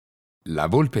La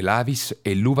volpe Lavis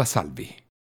e l'uva Salvi.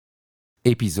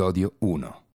 Episodio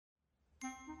 1.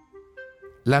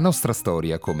 La nostra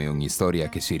storia, come ogni storia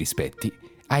che si rispetti,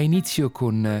 ha inizio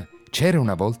con «C'era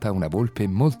una volta una volpe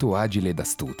molto agile ed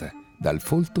astuta, dal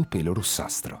folto pelo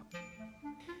rossastro».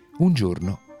 Un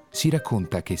giorno si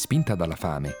racconta che, spinta dalla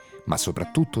fame, ma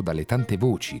soprattutto dalle tante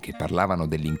voci che parlavano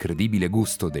dell'incredibile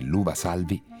gusto dell'uva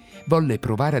Salvi, volle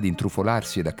provare ad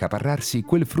intrufolarsi ed accaparrarsi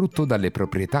quel frutto dalle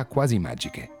proprietà quasi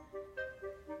magiche.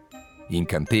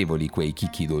 Incantevoli quei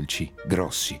chicchi dolci,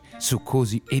 grossi,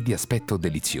 succosi e di aspetto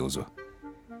delizioso.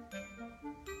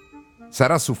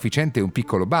 Sarà sufficiente un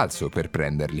piccolo balzo per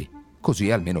prenderli, così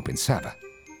almeno pensava.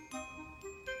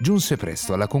 Giunse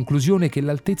presto alla conclusione che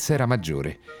l'altezza era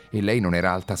maggiore e lei non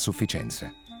era alta a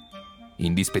sufficienza.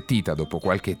 Indispettita dopo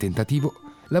qualche tentativo,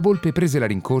 la volpe prese la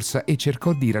rincorsa e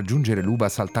cercò di raggiungere l'uva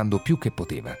saltando più che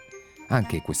poteva.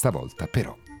 Anche questa volta,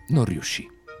 però, non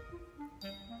riuscì.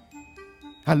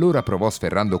 Allora provò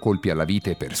sferrando colpi alla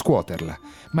vite per scuoterla,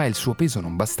 ma il suo peso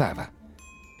non bastava.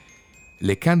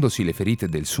 Leccandosi le ferite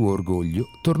del suo orgoglio,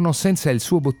 tornò senza il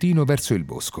suo bottino verso il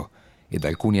bosco, ed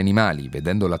alcuni animali,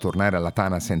 vedendola tornare alla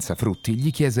tana senza frutti,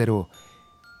 gli chiesero: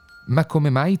 «Ma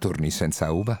come mai torni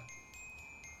senza uva?»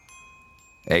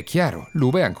 «È chiaro,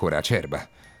 l'uva è ancora acerba»,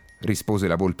 rispose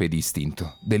la volpe di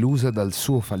istinto, delusa dal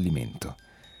suo fallimento.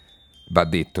 Va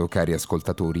detto, cari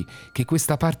ascoltatori, che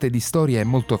questa parte di storia è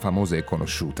molto famosa e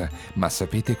conosciuta, ma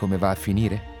sapete come va a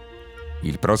finire?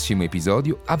 Il prossimo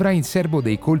episodio avrà in serbo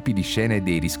dei colpi di scena e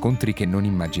dei riscontri che non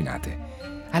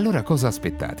immaginate. Allora cosa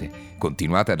aspettate?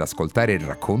 Continuate ad ascoltare il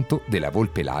racconto della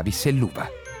volpe Lavis e l'uva.